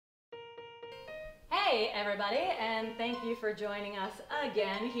Hey everybody, and thank you for joining us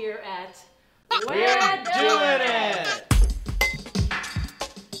again here at We're Doing It!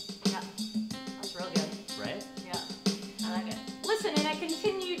 Yeah, that's really good. Right? Yeah, I like it. Listen, in a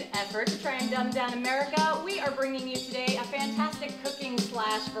continued effort to try and dumb down America, we are bringing you today a fantastic cooking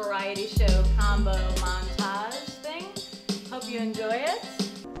 / variety show combo montage thing. Hope you enjoy it.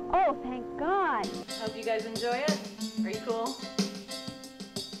 Oh, thank God. Hope you guys enjoy it. Are you cool?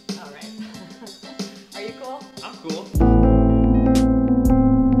 All right. Are you cool? I'm cool.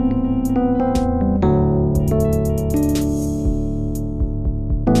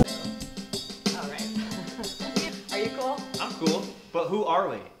 All right. Are you cool? I'm cool. But who are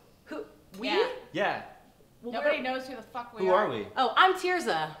we? Who? We? Yeah. Yeah. Well, Nobody knows who the fuck we Who are we? Oh, I'm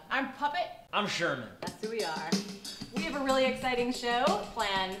Tirza. I'm Puppet. I'm Sherman. That's who we are. We have a really exciting show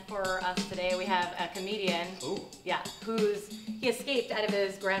planned for us today. We have a comedian. Ooh. Yeah, he escaped out of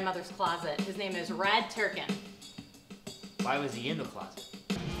his grandmother's closet. His name is Rad Turkin. Why was he in the closet?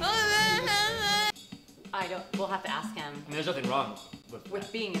 We'll have to ask him. I mean, there's nothing wrong with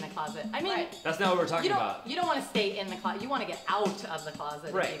that. Being in the closet. I mean, Right. That's not what we're talking about. You don't want to stay in the closet. You want to get out of the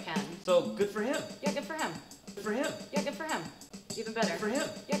closet Right. if you can. So, good for him. Yeah, good for him. Good for him. Yeah, good for him. Even better. Good for him.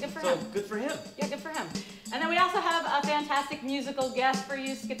 Yeah, good for So, him. good for him. Yeah, good for him. And then we also have a fantastic musical guest for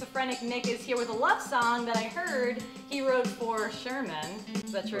you. Schizophrenic Nick is here with a love song that I heard he wrote for Sherman.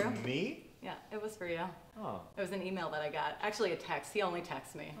 Is that true? For me? Yeah, it was for you. Oh. It was an email that I got. Actually, a text. He only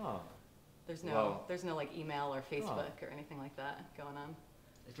texts me. Oh. There's Whoa. no like email or Facebook or anything like that going on.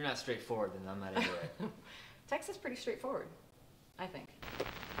 If you're not straightforward, then I'm not into it. Text is pretty straightforward, I think.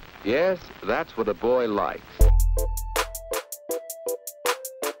 Yes, that's what a boy likes.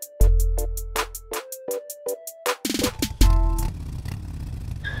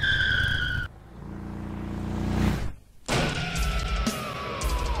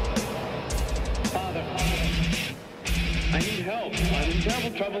 Father, I need help. I'm in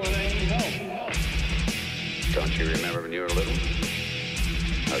terrible trouble and I need help. Don't you remember when you were little?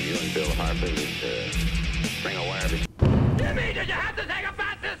 How you and Bill Harper would bring a wire between... Jimmy, did you have to take a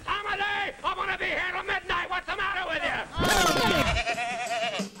bath this time of day? I'm gonna be here till midnight. What's the matter with you?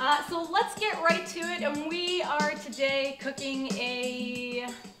 So let's get right to it, and we are today cooking a,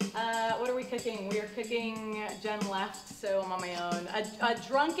 what are we cooking? We are cooking, Jen left, so I'm on my own. A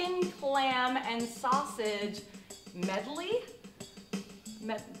drunken clam and sausage medley?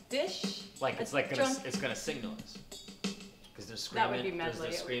 Dish? Like, it's gonna signal us. Because they're screaming. That would be medley.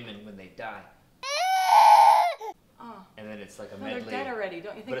 They're screaming when they die. Oh. And then it's like a No, medley. they're dead already.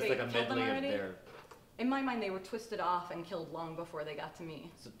 Don't you think But it's they like a killed them medley of already? their... In my mind, they were twisted off and killed long before they got to me.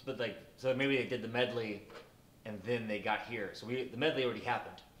 So maybe they did the medley, and then they got here. So the medley already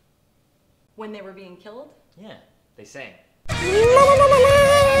happened. When they were being killed? Yeah, they sang.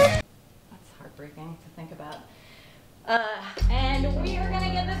 That's heartbreaking to think about. And we are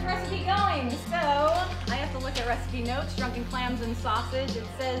gonna get this recipe going. So I have to look at recipe notes. Drunken clams and sausage. It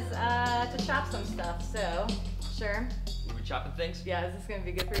says to chop some stuff. So sure. You were chopping things? Yeah, is this gonna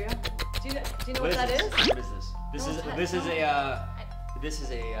be good for you? Do you know what What that is is? this? What is this? This is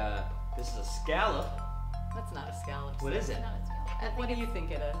a scallop. That's not a scallop. What is it? What do you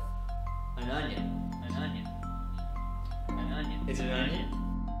think it is? An onion. An onion. An onion. Is it an onion?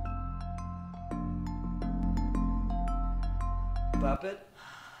 Puppet?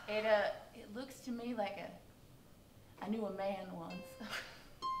 It looks to me like I knew a man once.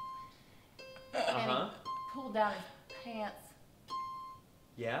 And he pulled down his pants,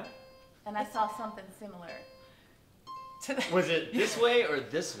 Yeah? and I saw something similar to that. Was it this way or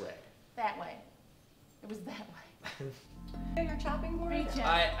this way? That way. It was that way. Your chopping board? Reach in.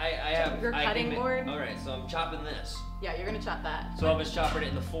 I have Your cutting board? Alright, so I'm chopping this. Yeah, you're gonna chop that. So I'm just chopping it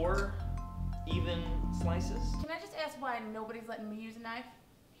into 4 even slices. Can I just ask why nobody's letting me use a knife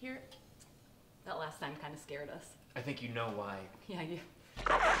here? That last time kind of scared us. I think you know why. Yeah, you.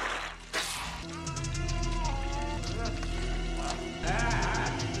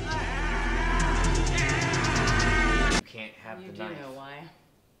 You can't have You the do knife. know why.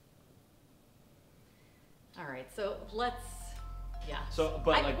 All right, so let's, yeah. So,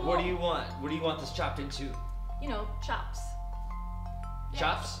 but what do you want? What do you want this chopped into? You know, chops.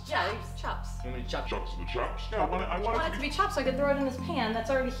 Chops? Yeah, chops. You want me to chop? Chops the chops. Yeah, I want I want it to be chopped so I can throw it in this pan that's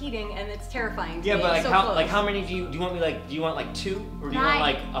already heating and it's terrifying to Yeah, me. but It's so close. how many do you want me like? Do you want like 2, or do you 9. want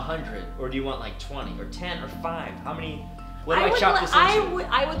like 100, or do you want like 20, or 10, or 5? How many? What do I would chop li- this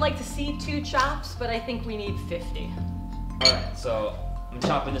into? I would like to see 2 chops, but I think we need 50. All right, so I'm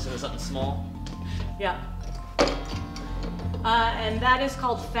chopping this into something small. Yeah. And that is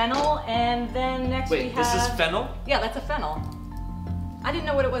called fennel, and then next we Wait, have... this is fennel? Yeah, that's a fennel. I didn't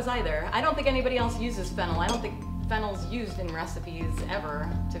know what it was either. I don't think anybody else uses fennel. I don't think fennel's used in recipes ever,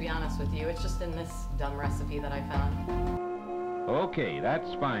 to be honest with you. It's just in this dumb recipe that I found. Okay,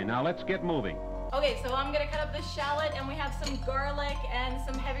 that's fine. Now let's get moving. Okay, so I'm gonna cut up this shallot, and we have some garlic and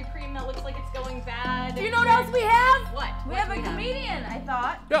some heavy cream that looks like it's going bad. Do you know what else we have? What? We What have do a comedian, I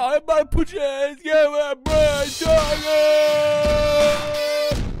thought. Yeah, I'm about to put your hands together, bro.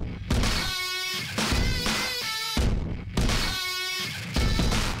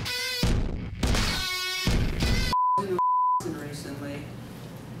 Recently,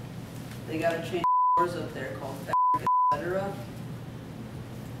 they got a chain of stores up there called etc.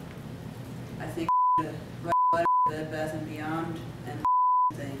 I think to write a letter to Bed Bath & Beyond and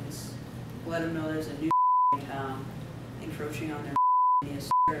things. Let them know there's a new town encroaching on their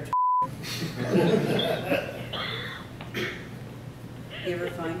territory. You ever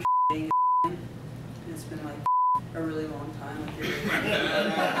find being and it's been like a really long time with your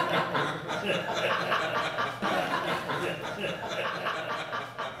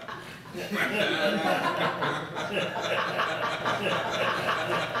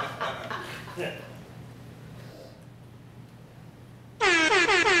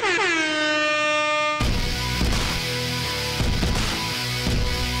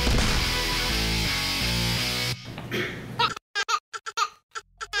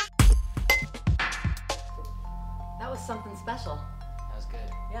That was something special. That was good.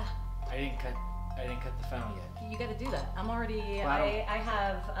 Yeah. I didn't cut the fennel yet. You gotta do that. I'm already, Well, I I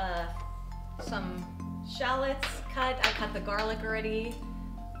have some shallots cut. I cut the garlic already.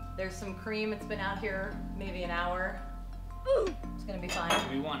 There's some cream. It's been out here maybe an hour. Ooh, it's gonna be fine.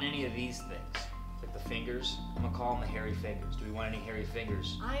 Do we want any of these things? Like the fingers? I'm gonna call them the hairy fingers. Do we want any hairy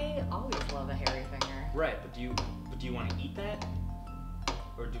fingers? I always love a hairy finger. Right, but do you want to eat that?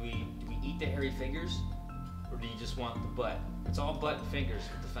 Or do we eat the hairy fingers? Or do you just want the butt? It's all butt and fingers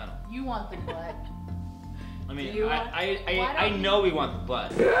with the fennel. You want the butt. I mean, Do you want- I know we want the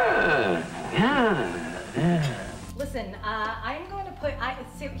butt. Listen, I'm going to put,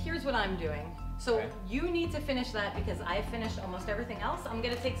 so here's what I'm doing. So Okay. you need to finish that because I finished almost everything else. I'm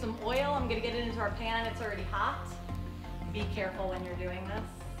gonna take some oil, I'm gonna get it into our pan, it's already hot. Be careful when you're doing this.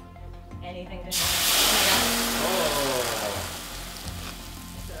 Anything to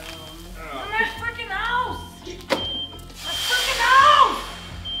Oh. My freaking house!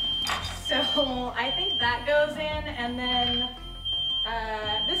 So I think that goes in, and then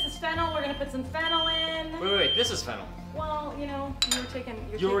this is fennel. We're gonna put some fennel in. Wait, this is fennel. Well, you know,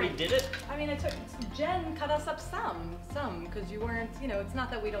 You already did it? I mean, Jen cut us up some, because you weren't, you know, it's not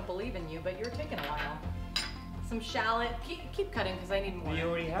that we don't believe in you, but you're taking a while. Some shallot. Keep cutting, because I need more. You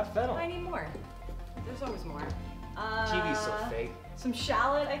already have fennel. I need more. There's always more. TV's so fake. Some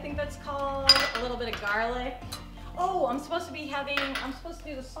shallot, I think that's called. A little bit of garlic. Oh, I'm supposed to do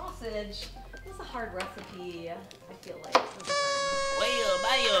the sausage. This is a hard recipe, I feel like.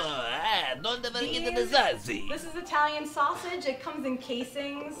 This is Italian sausage. It comes in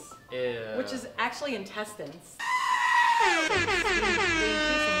casings, Ew. which is actually intestines. The casings are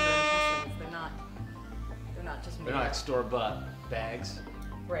intestines. They're not just made They're not like up. store-bought bags.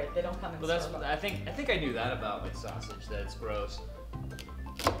 Right, they don't come in Well, that's store-bought. I think I knew that about like sausage. That it's gross.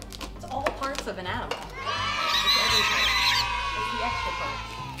 It's all parts of an animal. It's every part. It's the extra parts.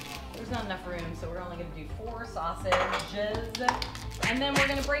 There's not enough room, so we're only going to do 4 sausages. And then we're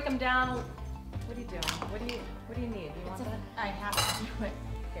going to break them down. What are you doing? What do you need? You want that? I have to do it.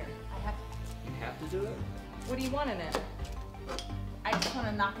 Here. You have to do it? What do you want in it? I just want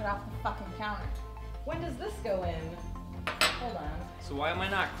to knock it off the fucking counter. When does this go in? Hold on. So why am I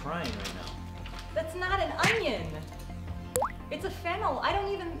not crying right now? That's not an onion. It's a fennel. I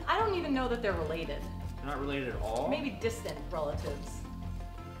don't even know that they're related. They're not related at all? Maybe distant relatives.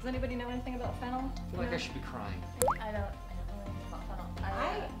 Does anybody know anything about fennel? I feel like I should be crying. I don't know anything about fennel.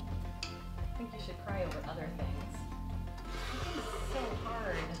 I think you should cry over other things. It's so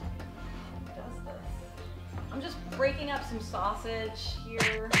hard. Who does this? I'm just breaking up some sausage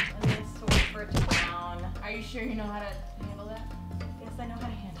here, and then sort for it to brown. Are you sure you know how to handle that? Yes, I know how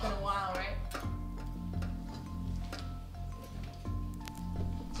to handle It's been a while, right?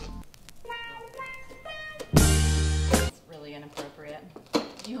 It's really inappropriate.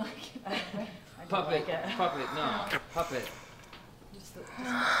 You like it? I don't Puppet, like it. puppet, no, puppet.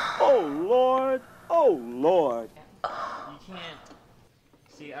 Oh, Lord. Oh, Lord. You can't.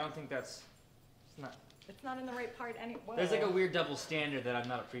 See, I don't think that's. It's not in the right part anyway. There's like a weird double standard that I'm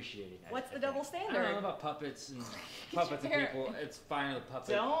not appreciating. What's the think. double I don't standard? know about puppets and puppets and people. It's fine with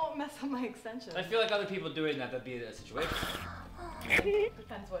puppets. Don't mess up my extensions. I feel like other people doing that'd be a situation.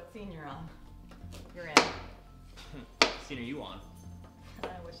 Depends what scene you're on. You're in. Scene are you on?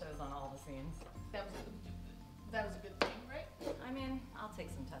 I wish I was on all the scenes. That was a good thing, right? I mean, I'll take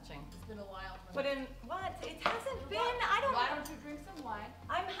some touching. It's been a while. But in what? It hasn't been. I don't. Why don't you drink some wine?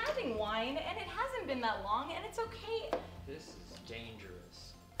 I'm having wine, and it hasn't been that long, and it's okay. This is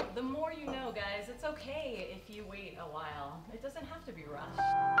dangerous. The more you know, guys. It's okay if you wait a while. It doesn't have to be rushed.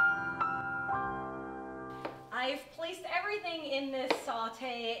 I've placed everything in this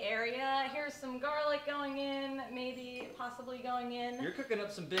saute area. Here's some garlic going in, maybe possibly going in. You're cooking up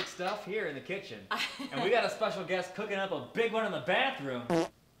some big stuff here in the kitchen. And we got a special guest cooking up a big one in the bathroom. And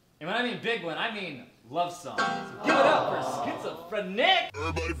when I mean big one, I mean love song. So give it up for Schizophrenic!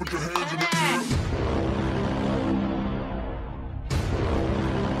 Everybody put your hands in the air.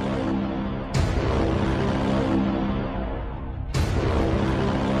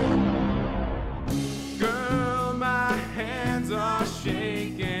 Are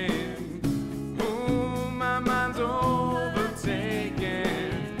shaking. Ooh, my mind's overtaken.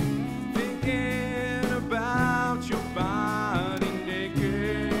 Thinking about your body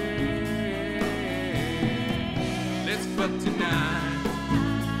naked. Let's fuck tonight.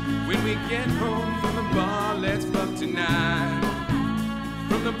 When we get home from the bar, let's fuck tonight.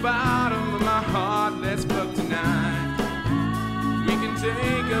 From the bottom of my heart, let's fuck tonight. We can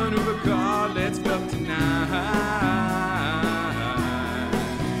take an Uber car, let's fuck tonight.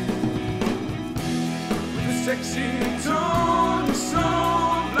 Sexy tone, so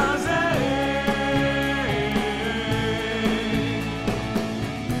blasé.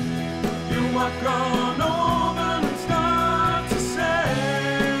 You walk on over and start to say,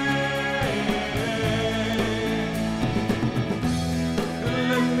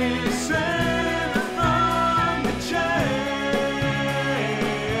 let me save it from the chase.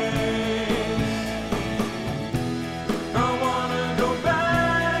 I wanna go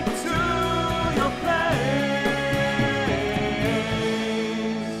back to your place.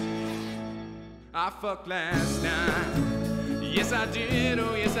 I fucked last night. Yes, I did.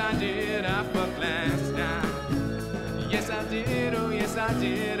 Oh, yes, I did. I fucked last night. Yes, I did. Oh, yes, I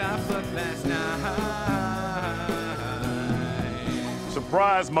did. I fucked last night.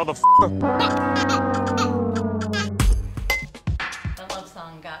 Surprise, motherfucker. That love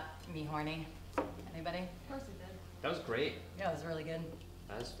song got me horny. Anybody? Of course it did. That was great. Yeah, it was really good.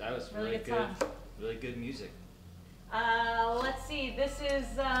 That was Really really good good. song. Really good music. Let's see. This is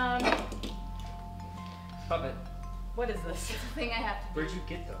Puppet, what is this? It's a thing I have to do. where'd you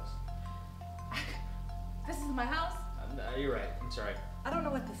get those? This is my house. You're right. I'm sorry. I don't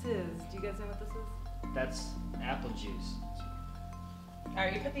know what this is. Do you guys know what this is? That's apple juice. All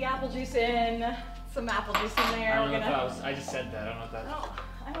right, you put the apple juice in. Some apple juice in there. I don't know We're if gonna. I just said that. I don't know if that's.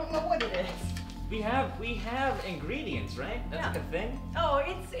 I don't know what it is. We have ingredients, right? That's like a thing. Oh,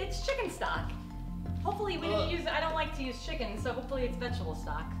 it's chicken stock. Hopefully we didn't use, I don't like to use chicken, so hopefully it's vegetable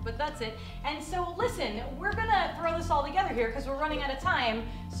stock, but that's it. And so listen, we're gonna throw this all together here because we're running out of time.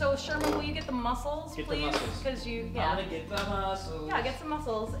 So Sherman, will you get the mussels, Get please? the mussels. Because you, I'm gonna get the mussels. Yeah, get some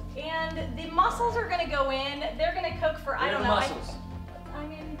mussels. And the mussels are gonna go in, they're gonna cook for, I don't know. Where are the mussels? I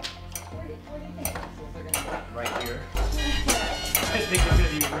mean, where do you think the mussels are gonna go? Right here. I think it's gonna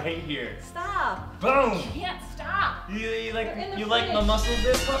be right here. Stop. Boom! You can't stop. You like They're in the you like my fridge. mussels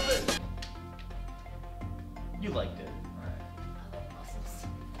there, Puppet? You liked it. I love mussels.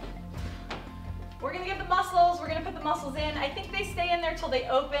 We're gonna get the mussels, we're gonna put the mussels in. I think they stay in there till they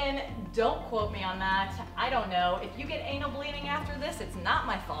open. Don't quote me on that. I don't know. If you get anal bleeding after this, it's not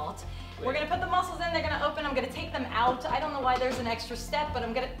my fault. We're gonna put the mussels in, they're gonna open, I'm gonna take them out. I don't know why there's an extra step, but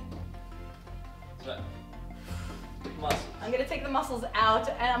I'm gonna take the mussels out,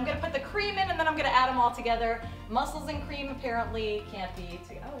 and I'm gonna put the cream in, and then I'm gonna add them all together. Mussels and cream apparently can't be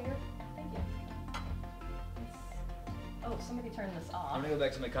together. Oh, thank you. Oh, somebody turned this off. I'm gonna go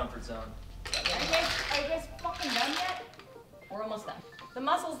back to my comfort zone. Are you guys fucking done yet? We're almost done. The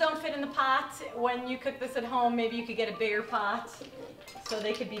mussels don't fit in the pot. When you cook this at home, maybe you could get a bigger pot so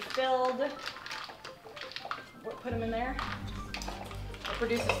they could be filled. Put them in there. The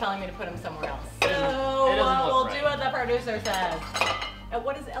producer's telling me to put them somewhere else. So we'll do what the producer says.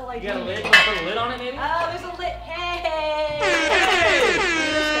 What is LID? You got a lid? You want to put a lid on it, maybe? Oh, there's a lid. Hey!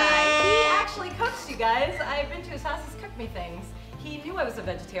 This guy. He actually cooks, you guys. I've been to his house. He's cooked me things. He knew I was a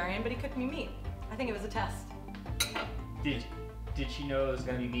vegetarian, but he cooked me meat. I think it was a test. Did she know it was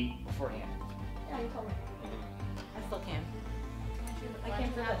gonna be meat beforehand? Yeah, he told me. I still can. I Why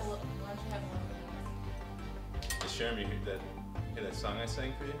came don't for you this. have one? Hey, Sherm, you hear that song I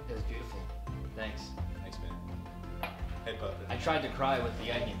sang for you? It was beautiful. Thanks. Thanks, man. Hey, Puppet. I tried to cry with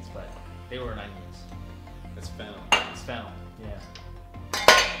the onions, but they weren't onions. That's fennel. It's fennel. Yeah.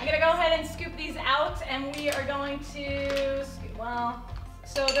 I'm gonna go ahead and scoop these out, and we are going to,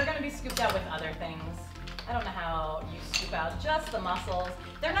 So they're gonna be scooped out with other things. I don't know how you scoop out just the mussels.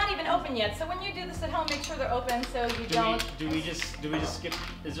 They're not even open yet, so when you do this at home, make sure they're open so you don't. Do we just skip?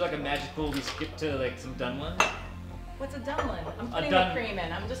 Is there like a magical we skip to like some done ones? What's a done one? I'm putting the cream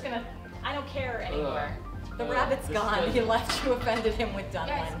in. I'm just gonna. I don't care anymore. The rabbit's gone. He left. You offended him with done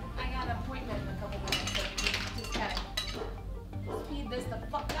Guys, one. I got an appointment in a couple minutes, so we just gotta speed this the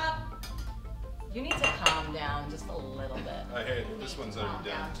fuck up. You need to calm down just a little bit. I heard this one's already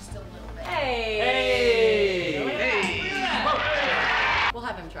done. Just a little bit. Hey! Hey! Look at that. Hey! Look at that. We'll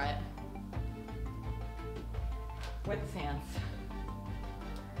have him try it. With his hands.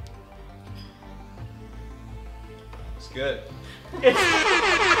 It's good. It's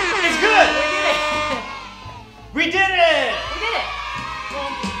good! We did it! We did it! Well,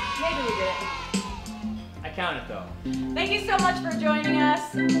 maybe we did it. I counted though. Thank you so much for joining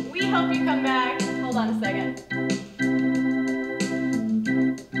us. We hope you come back. Hold on a second.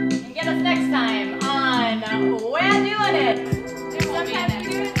 And get us next time on We're Doing It. Sometimes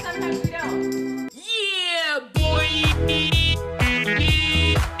we do it, sometimes we don't. Yeah, boy!